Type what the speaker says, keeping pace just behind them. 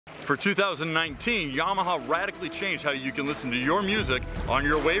for 2019, Yamaha radically changed how you can listen to your music on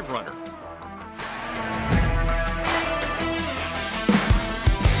your Wave Runner.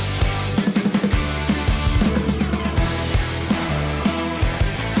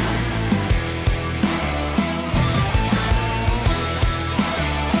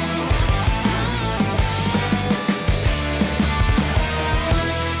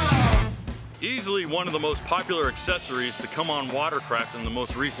 Easily one of the most popular accessories to come on Watercraft in the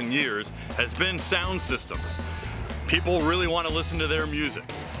most recent years has been sound systems. People really want to listen to their music.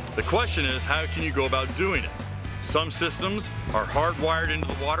 The question is, how can you go about doing it? Some systems are hardwired into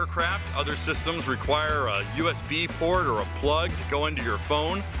the Watercraft, other systems require a USB port or a plug to go into your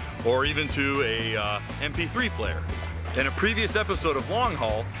phone, or even to a MP3 player. In a previous episode of Long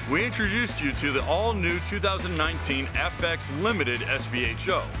Haul, we introduced you to the all-new 2019 FX Limited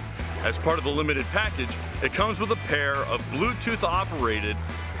SVHO. As part of the limited package, it comes with a pair of Bluetooth-operated,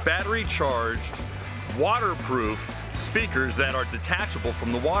 battery-charged, waterproof speakers that are detachable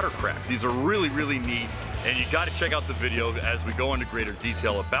from the Watercraft. These are really, really neat, and you got to check out the video as we go into greater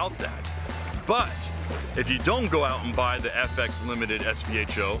detail about that. But if you don't go out and buy the FX Limited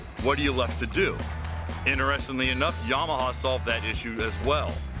SVHO, what are you left to do? Interestingly enough, Yamaha solved that issue as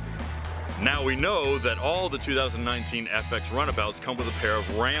well. Now we know that all the 2019 FX runabouts come with a pair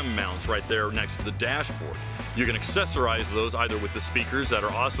of RAM mounts right there next to the dashboard. You can accessorize those either with the speakers that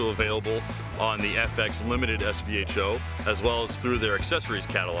are also available on the FX Limited SVHO, as well as through their accessories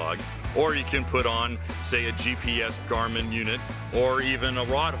catalog, or you can put on, say, a GPS Garmin unit, or even a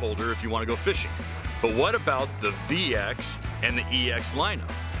rod holder if you want to go fishing. But what about the VX and the EX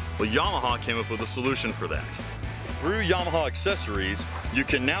lineup? Well, Yamaha came up with a solution for that. Through Yamaha accessories, you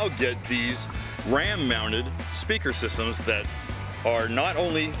can now get these RAM-mounted speaker systems that are not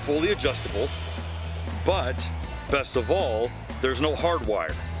only fully adjustable, but best of all, there's no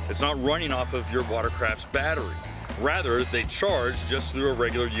hardwire. It's not running off of your Watercraft's battery. Rather, they charge just through a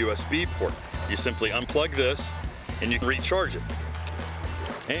regular USB port. You simply unplug this and you can recharge it.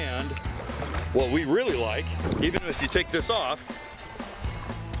 And what we really like, even if you take this off,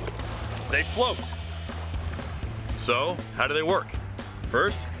 they float. So, how do they work?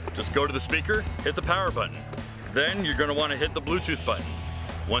 First, just go to the speaker, hit the power button. Then you're gonna wanna hit the Bluetooth button.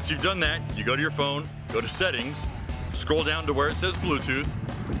 Once you've done that, you go to your phone, go to settings, scroll down to where it says Bluetooth,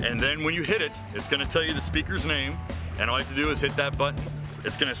 and then when you hit it, it's gonna tell you the speaker's name, and all you have to do is hit that button.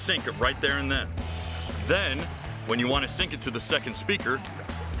 It's gonna sync it right there and then. Then, when you wanna sync it to the second speaker,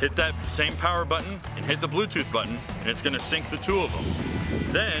 hit that same power button and hit the Bluetooth button, and it's gonna sync the two of them.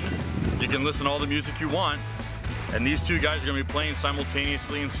 Then, you can listen to all the music you want, and these two guys are going to be playing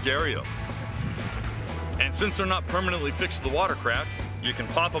simultaneously in stereo. And since they're not permanently fixed to the Watercraft, you can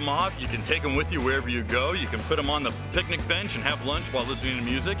pop them off, you can take them with you wherever you go, you can put them on the picnic bench and have lunch while listening to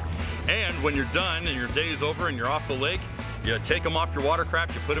music. And when you're done and your day's over and you're off the lake, you take them off your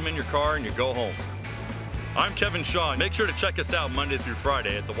Watercraft, you put them in your car, and you go home. I'm Kevin Shaw. Make sure to check us out Monday through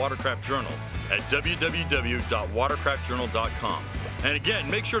Friday at the Watercraft Journal at www.watercraftjournal.com. And again,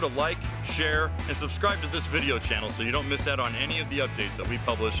 make sure to like, share, and subscribe to this video channel so you don't miss out on any of the updates that we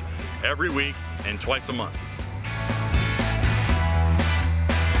publish every week and twice a month.